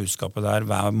forsterker det budskapet der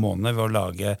hver måned ved å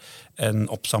lage en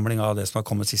oppsamling av det som har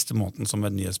kommet siste måneden som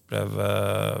et nyhetsbrev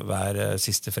hver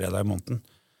siste fredag i måneden.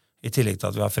 I tillegg til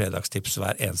at vi har fredagstips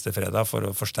hver eneste fredag for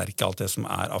å forsterke alt det som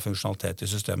av funksjonalitet i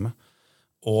systemet.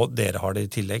 Og dere har det i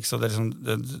tillegg, så det,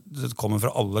 det kommer fra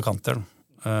alle kanter.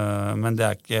 Men det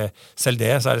ikke, selv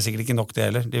det, så det sikkert ikke nok det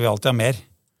heller. De vil alltid ha mer.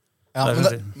 Ja, men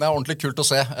det ordentlig kult å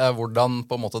se hvordan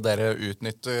på en måte dere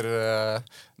utnytter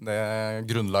det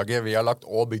grunnlaget vi har lagt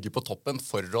og bygger på toppen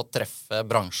for å treffe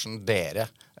bransjen dere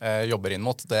jobber inn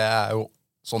mot. Det jo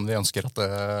sånn vi ønsker at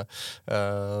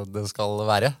det skal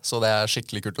være. Så det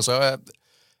skikkelig kult å se.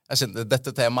 Jeg synes,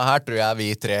 dette temaet her tror jeg vi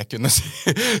tre kunne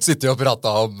sitte og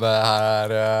prate om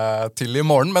her til i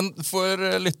morgen. Men for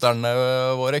lytterne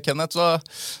våre, Kenneth, så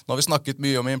nå har vi snakket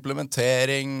mye om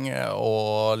implementering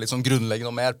og litt sånn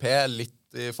grunnleggende om ERP,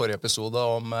 litt i forrige episode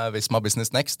om Visma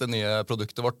Business Next, det nye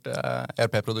produktet vårt,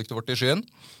 ERP-produktet vårt i skyen.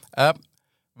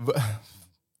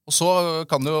 Og så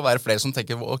kan det jo være flere som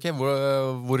tenker, ok,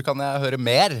 hvor kan jeg høre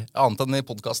mer, annet enn i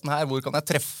podcasten her, hvor kan jeg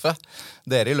treffe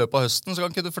dere i løpet av høsten? Så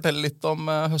kan ikke du fortelle litt om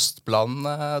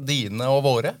høstplanene dine og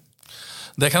våre?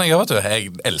 Det kan jeg gjøre, vet du.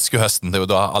 Jeg elsker høsten. Det jo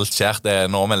da alt skjer. Det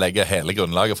når vi legger hele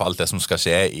grunnlaget for alt det som skal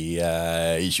skje i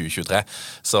 2023.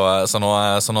 Så nå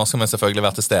skal vi selvfølgelig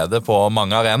være til stede på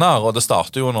mange arenaer, og det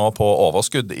starter jo nå på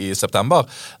overskudd i september,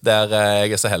 der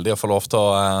jeg så heldig å få lov til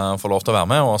å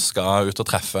være med, og skal ut og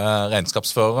treffe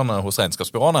regnskapsførerne hos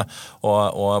regnskapsbyråene,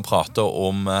 og prate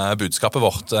om budskapet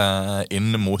vårt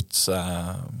inn mot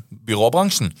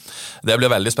byråbransjen. Det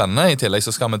blir veldig spennende. I tillegg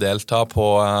så skal vi delta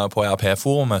på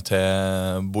ERP-forumet til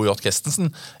Bo J.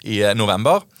 Christensen i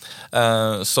november.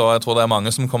 Så jeg tror det mange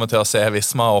som kommer til å se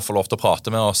Visma og få lov til å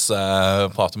prate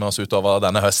med oss utover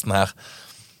denne høsten her.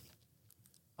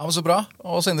 Ja, men så bra.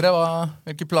 Og Sindre,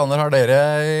 hvilke planer har dere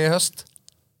i høst?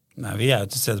 Nei, vi jo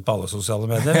til stede på alle sosiale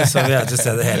medier, så vi til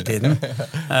stede hele tiden.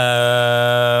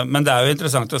 Men det jo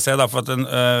interessant å se, da, for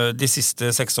at de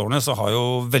siste 6 årene så har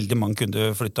jo veldig mange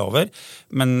kunder flyttet over.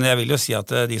 Men jeg vil jo si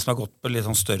at de som har gått på litt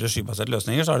sånn større skybaserte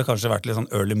løsninger, så har det kanskje vært litt sånn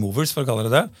early movers, for å kalle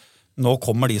det det. Nå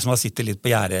kommer de som har sittet litt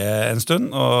på gjerdet en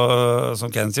stund, og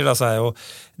som Ken sier, da, så jo,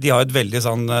 de har et veldig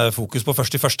sånn fokus på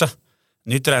først i første.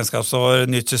 Nytt regnskapsår,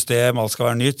 nytt system, alt skal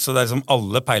være nytt, så det liksom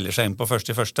alle peiler seg inn på først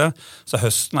i første. Så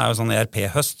høsten jo sånn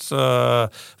ERP-høst, så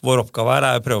vår oppgave her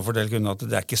å prøve å fortelle kundene at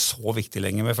det ikke så viktig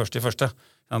lenger med først i første.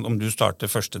 Om du starter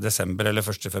 1. desember eller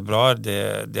 1. februar,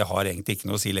 det har egentlig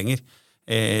ikke noe å si lenger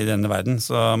i denne verden.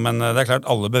 Men det klart,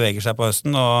 alle beveger seg på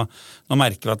høsten, og nå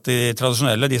merker vi at de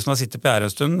tradisjonelle, de som har sittet på en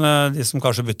stund, de som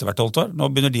kanskje bytter hvert 12 år, nå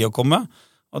begynner de å komme,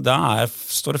 og da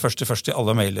står det først i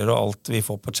alle mailer og alt vi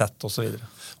får på chat og så videre.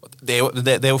 Det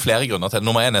jo flere grunner til det.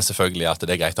 Nummer 1 selvfølgelig at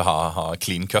det greit å ha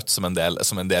clean cut som en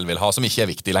del vil ha, som ikke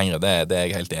viktig lenger, det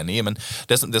jeg helt enig i, men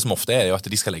det som ofte jo at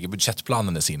de skal legge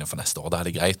budsjettplanene sine for neste år. Da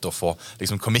det greit å få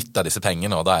liksom committa disse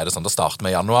pengene, og da det sånn, da starter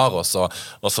vi i januar, og så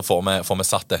får vi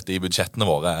satt dette i budsjettene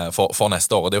våre for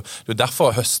neste år. Det jo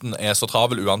derfor høsten så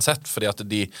travel uansett, fordi at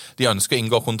de ønsker å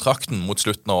inngå kontrakten mot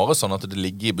slutten av året, sånn at det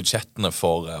ligger i budsjettene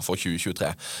for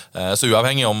 2023. Så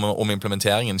uavhengig om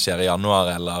implementeringen skjer i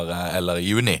januar eller i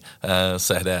juni,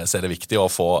 så er det viktig å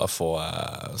få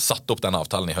satt opp den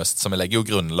avtalen i høst. Så vi legger jo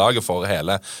grunnlaget for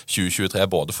hele 2023,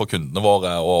 både for kundene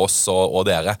våre og oss og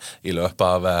dere, i løpet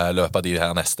av de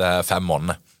her neste 5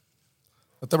 månedene.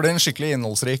 Dette blir en skikkelig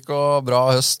innholdsrik og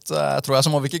bra høst. Tror jeg, så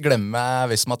må vi ikke glemme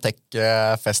Visma Tech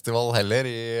Festival heller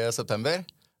i september.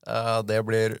 Det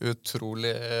blir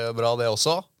utrolig bra det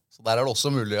også. Så der er det også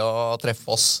mulig å treffe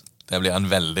oss. Det blir en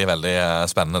veldig, veldig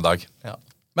spennende dag. Ja.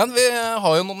 Men vi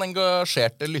har jo noen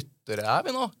engasjerte lyttere her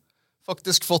vi nå.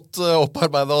 Faktisk fått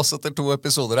opparbeidet oss etter 2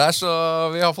 episoder her, så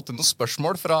vi har fått inn noen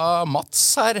spørsmål fra Mats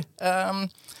her.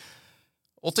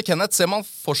 Og til Kenneth, ser man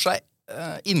for seg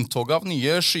inntog av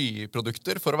nye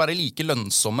skyprodukter for å være like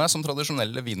lønnsomme som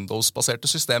tradisjonelle Windows-baserte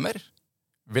systemer?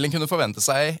 Vil en kunne forvente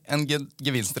seg en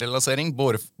gevinstrealisering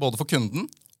både for kunden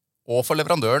og for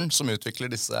leverandøren som utvikler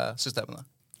disse systemene?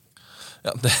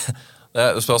 Ja, det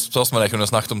spørsmålet jeg kunne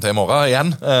snakket om til i morgen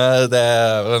igjen. Det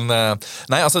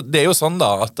er jo sånn da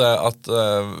at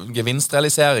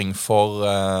gevinstrealisering for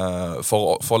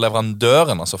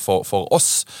leverandøren, altså for oss,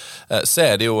 så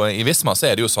er det jo i Visma så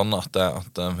er det jo sånn at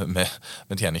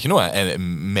vi tjener ikke noe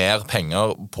mer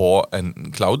penger på en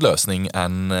cloud-løsning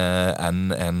enn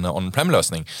en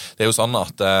on-prem-løsning. Det er jo sånn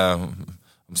at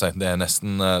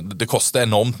det koster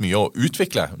enormt mye å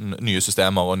utvikle nye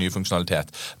systemer og ny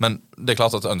funksjonalitet, men det er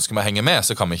klart at ønsker vi å henge med,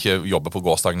 så kan vi ikke jobbe på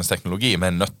gårsdagens teknologi. Vi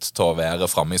er nødt til å være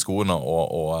fremme i skoene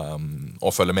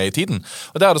og følge med i tiden.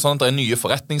 Og der er det sånn at det er nye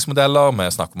forretningsmodeller. Vi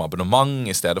snakker om abonnement.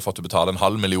 I stedet for at du betaler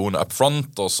 500 000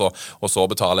 upfront, og så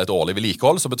betaler et årlig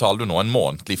vedlikehold, så betaler du nå en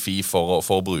månedlig fee for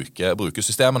å bruke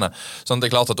systemene. Sånn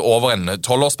det er klart at over en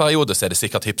 12-årsperiode så er det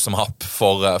sikkert hipp som happ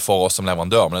for oss som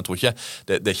leverandør, men jeg tror ikke,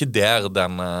 det er ikke der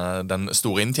den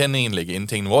store inntjeningen ligger.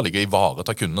 Inntjeningen vår ligger i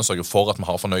ivareta kundene, sørge for at vi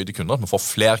har fornøyde kunder, at vi får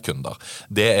flere kunder.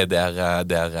 Det er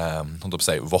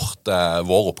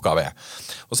vår oppgave er.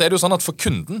 Og så er det jo sånn at for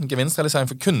kunden, gevinstrealisering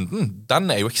for kunden, den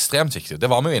er jo ekstremt viktig. Det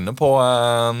var vi jo inne på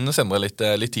Sindre litt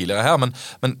tidligere her, men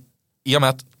i og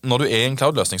med at når du er i en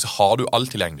cloud-løsning, så har du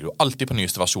alt tilgjengelig. Du er alltid på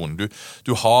nyeste versjon.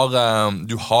 Du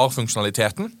har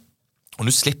funksjonaliteten, og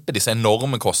du slipper disse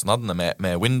enorme kostnadene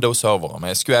med Windows-servere,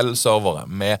 med SQL-servere,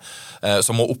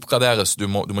 som må oppgraderes. Du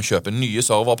må kjøpe nye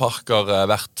serverparker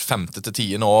hvert 5. til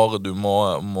 10. år. Du må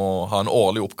ha en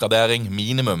årlig oppgradering,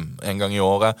 minimum en gang i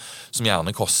året, som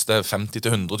gjerne koster 50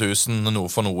 til 100 000,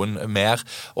 for noen mer.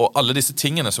 Og alle disse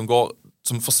tingene som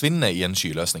forsvinner i en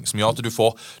skyløsning, som gjør at du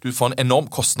får en enorm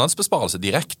kostnadsbesparelse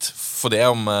direkte for det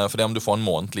om du får en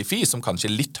månedlig fee som kanskje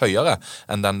er litt høyere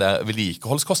enn den der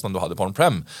vedlikeholdskostnaden du hadde på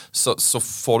on-prem, så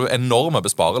får du enorme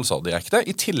besparelser direkte,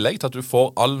 i tillegg til at du får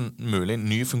all mulig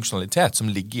ny funksjonalitet som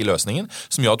ligger i løsningen,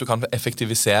 som gjør at du kan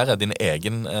effektivisere din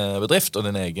egen bedrift og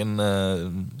din egen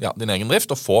drift,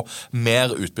 og få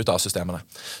mer utbytte av systemene.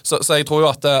 Så jeg tror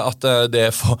jo at det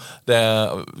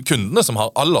er kundene som har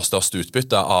aller størst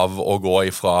utbytte av å gå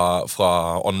fra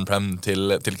on-prem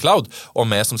til cloud, og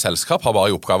vi som selskap har bare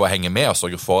i oppgave å henge med og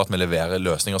sørge for at vi leverer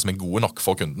løsninger som er gode nok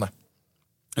for kundene.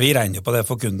 Vi regner jo på det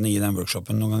for kundene i den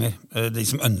workshopen noen ganger, de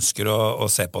som ønsker å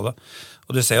se på det.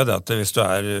 Og du ser jo det at hvis du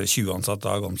er 20 ansatt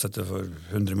dag, omsetter for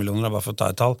 100 millioner, bare for å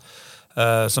ta et tall,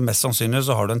 så mest sannsynlig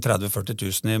så har du en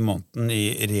 30-40 000 i måneden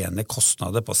i rene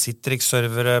kostnader på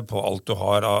Citrix-servere, på alt du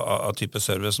har av type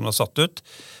servere som du har satt ut.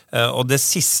 Og det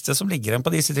siste som ligger igjen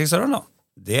på de Citrix-serverne,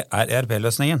 det er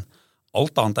ERP-løsningen.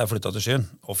 Alt annet er flyttet til skyen.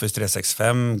 Office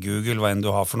 365, Google, hva enn du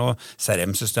har for noe.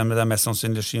 CRM-systemet, det er mest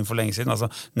sannsynlig skyen for lenge siden.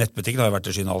 Altså, nettbutikken har jo vært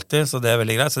til skyen alltid, så det er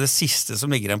veldig greit. Så det siste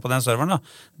som ligger igjen på den serveren,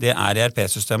 det er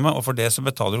ERP-systemet, og for det så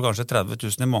betaler du kanskje 30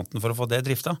 000 i måneden for å få det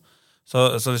driftet. Så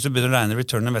hvis du begynner å regne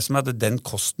return investment, at den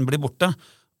kosten blir borte,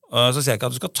 så sier jeg ikke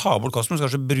at du skal ta bort kosten, men du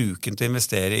skal kanskje bruke den til å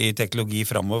investere i teknologi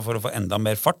fremover for å få enda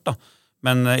mer fart.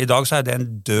 Men i dag så er det en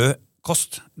død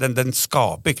kost. Den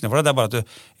skaper ikke noe for det. Det er bare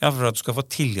at for at du skal få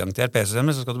tilgang til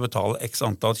ERP-systemet, så skal du betale x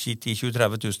antall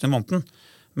 10-20-30 000 i måneden.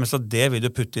 Men så det vil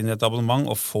du putte inn i et abonnement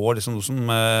og få liksom noe som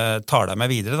tar deg med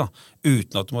videre,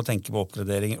 uten at du må tenke på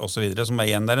oppgraderinger og så videre, som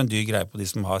igjen er en dyr greie på de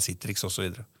som har Citrix og så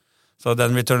videre. Så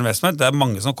den return investment, det er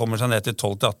mange som kommer seg ned til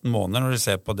 12-18 måneder når de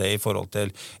ser på det i forhold til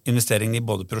investeringen i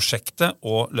både prosjektet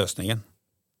og løsningen.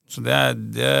 Så det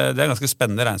er ganske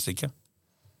spennende regnestykke.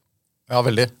 Ja,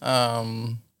 veldig.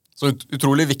 Så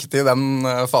utrolig viktig i den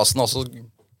fasen også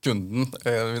kunden,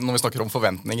 når vi snakker om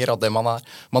forventninger, at man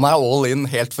er all in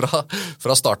helt fra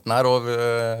starten her og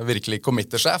virkelig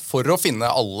committer seg for å finne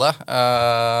alle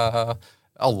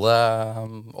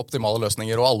optimale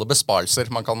løsninger og alle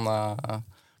besparelser man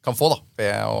kan få da,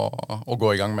 ved å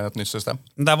gå i gang med et nytt system.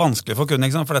 Det er vanskelig for kunden,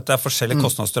 ikke sant? For dette er forskjellige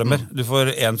kostnadsstrømmer. Du får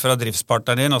en fra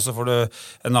driftspartneren din, og så får du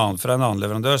en annen fra en annen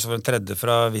leverandør, så får du en tredje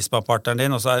fra Visma-partneren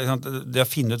din, og så det å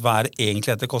finne ut hva er det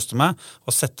egentlig dette koster meg,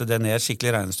 og sette det ned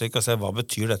skikkelig regnestykke og se hva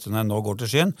betyr dette når jeg nå går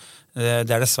til skyen, det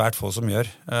er det svært få som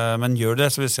gjør. Men gjør det,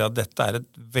 så vil jeg si at dette er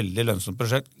et veldig lønnsomt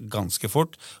prosjekt, ganske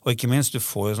fort, og ikke minst, du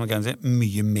får jo, som kan jeg si,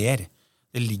 mye mer.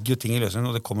 Det ligger jo ting i løsningen,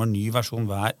 og det kommer en ny versjon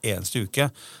hver eneste uke.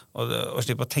 Og å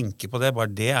slippe å tenke på det, bare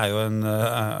det er jo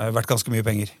er verdt ganske mye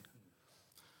penger.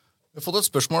 Vi har fått et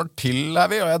spørsmål til,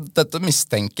 og dette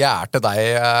mistenker jeg til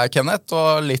deg, Kenneth,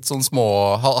 og litt sånn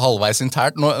halvveis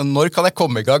internt. Når kan jeg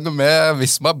komme i gang med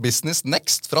Visma Business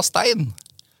Next fra Stein?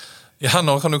 Ja,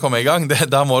 når kan du komme i gang?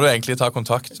 Der må du egentlig ta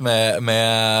kontakt med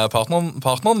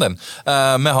partneren din.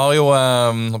 Vi har jo,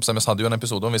 vi hadde jo en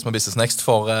episode om Visma Business Next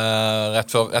rett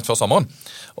før sommeren.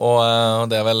 Og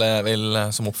det er vel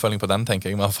som oppfølging på den, tenker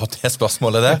jeg, vi har fått det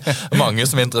spørsmålet det. Mange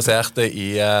som er interesserte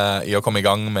i å komme i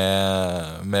gang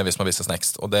med Visma Business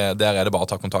Next. Og der er det bare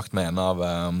å ta kontakt med en av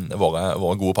våre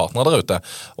gode partnere der ute.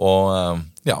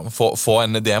 Og få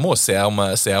en demo og se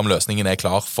om løsningen er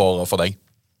klar for deg.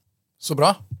 Så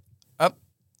bra.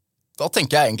 Da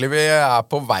tenker jeg egentlig vi er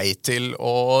på vei til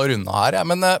å runde her. Ja.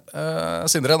 Men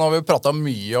Sindre, nå har vi pratet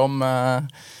mye om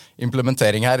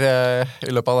implementering her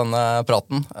i løpet av denne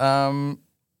praten.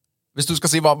 Hvis du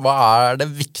skal si, hva er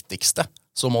det viktigste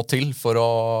som må til for å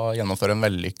gjennomføre en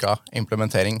vellykket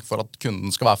implementering for at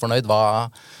kunden skal være fornøyd?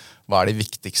 Hva er de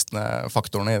viktigste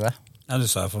faktorene i det? Ja, du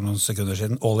sa for noen sekunder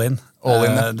siden, all in.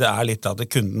 Ja. Det er litt at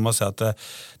kunden må se at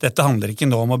dette handler ikke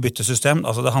nå om å bytte system,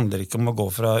 altså det handler ikke om å gå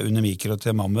fra Unimikro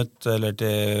til Mammut eller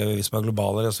til Visma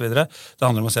Globaler og så videre. Det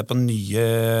handler om å se på nye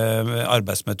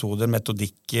arbeidsmetoder,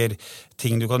 metodikker,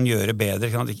 ting du kan gjøre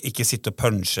bedre, ikke sitte og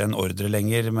punche en ordre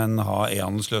lenger, men ha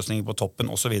e-handelsløsninger på toppen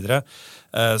og så videre.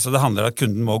 Så det handler om at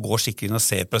kunden må gå skikkelig inn og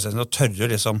se prosessen og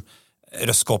tørre liksom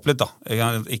røske opp litt da.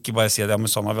 Ikke bare si at ja, men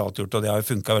sånn har vi alltid gjort, og det har jo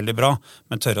funket veldig bra,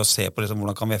 men tørre å se på liksom,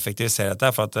 hvordan kan vi effektivisere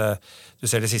dette, for at du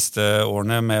ser de siste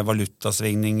årene med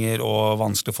valutasvingninger og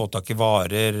vanskelig å få tak i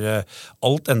varer,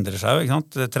 alt endrer seg jo, ikke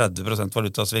sant? 30%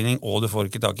 valutasvingning, og du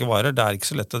får ikke tak i varer, det er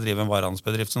ikke så lett å drive en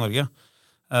varehandelsbedrift i Norge.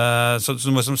 Så du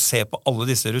må liksom se på alle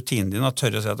disse rutinene dine og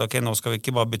tørre å si at ok, nå skal vi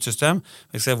ikke bare bytte system,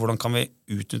 vi skal se hvordan kan vi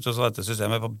utnytte oss av dette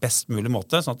systemet på best mulig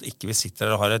måte, sånn at ikke vi sitter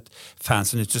der og har et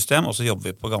fancy nytt system, og så jobber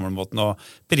vi på gamle måten og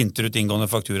printer ut inngående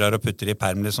fakturaer og putter i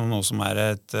perm, liksom noe som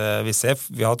er vi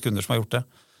har hatt kunder som har gjort det.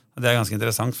 Det er ganske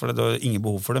interessant, for det er ingen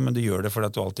behov for det, men du gjør det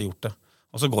fordi at du alltid har gjort det.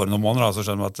 Og så går det noen måneder, og så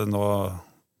skjønner du at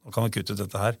nå kan vi kutte ut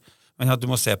dette her. Men at du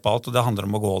må se på alt, og det handler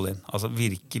om å gå all in. Altså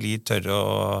virkelig tørre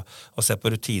å se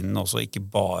på rutinen også, ikke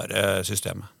bare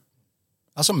systemet.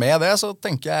 Altså med det så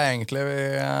tenker jeg egentlig vi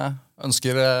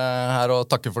ønsker her å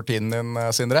takke for tiden din,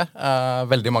 Sindre.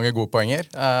 Veldig mange gode poenger.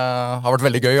 Har vært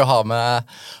veldig gøy å ha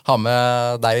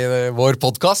med deg i vår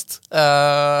podcast.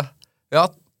 Ja.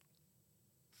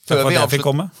 Takk for at jeg fikk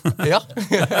komme. Ja.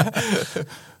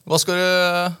 Hva skal du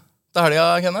til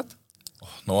helga, Kenneth?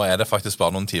 Nå er det faktisk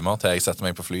bare noen timer til jeg setter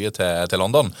meg på flyet til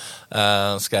London.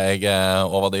 Skal jeg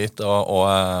over dit, og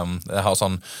jeg har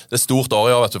det er stort år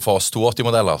i år, vet du, for oss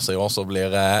 82-modeller, så i år så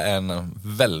blir en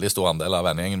veldig stor andel av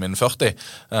vennegjengen min 40.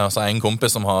 Så er en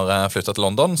kompis som har flyttet til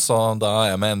London, så da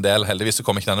er vi en del, heldigvis så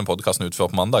kommer ikke denne podcasten ut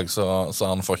før på mandag, så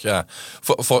han får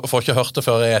ikke hørt det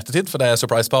før i ettertid, for det er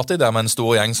surprise party, det er med en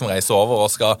stor gjeng som reiser over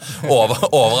og skal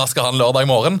overraske han lørdag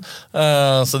morgen,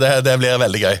 så det blir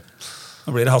veldig gøy.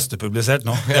 Nå blir det hastepublisert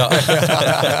nå. Ja.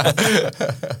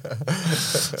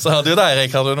 Så hadde jo det,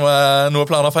 Eirik. Har du noe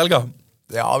planer for helga?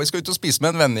 Ja, vi skal ut og spise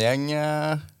med en vennegjeng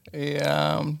i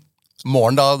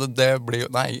morgen da. Det blir,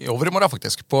 over i morgen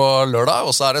faktisk, på lørdag.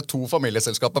 Og så er det 2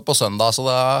 familieselskaper på søndag, så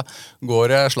da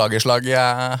går det slag i slag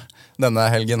denne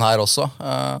helgen her også.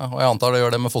 Og jeg antar det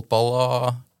gjør det med fotball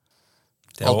og...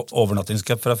 Det er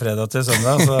overnattingscup fra fredag til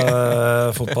søndag, så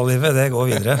fotballivet, det går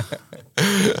videre.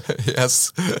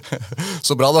 Yes.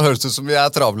 Så bra, det høres ut som vi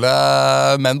er travle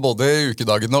menn både i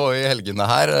ukedagene og i helgene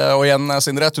her. Og igjen,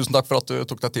 Sindre, tusen takk for at du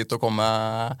tok deg tid til å komme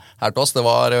her til oss. Det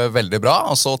var veldig bra.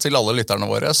 Og så til alle lytterne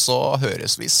våre, så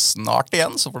høres vi snart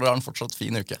igjen, så får dere ha en fortsatt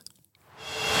fin uke.